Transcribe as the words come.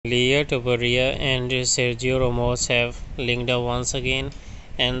Ilia Topuria and Sergio Ramos have linked up once again,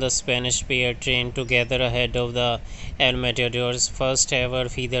 and the Spanish pair trained together ahead of the El Matador's first ever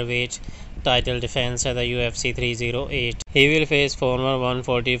featherweight title defense at the UFC 308. He will face former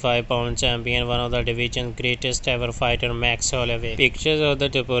 145-pound champion, one of the division's greatest ever fighter, Max Holloway. Pictures of the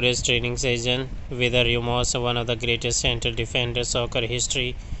Topuria's training session with Ramos, one of the greatest center defenders soccer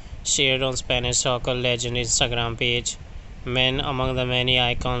history, shared on Spanish soccer legend Instagram page. Men among the many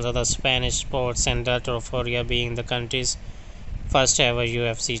icons of the Spanish sports, and Ilia Topuria being the country's first ever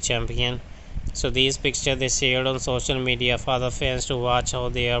UFC champion. So these pictures they shared on social media for the fans to watch how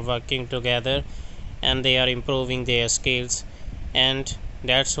they are working together and they are improving their skills, and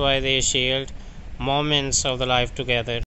that's why they shared moments of the life together.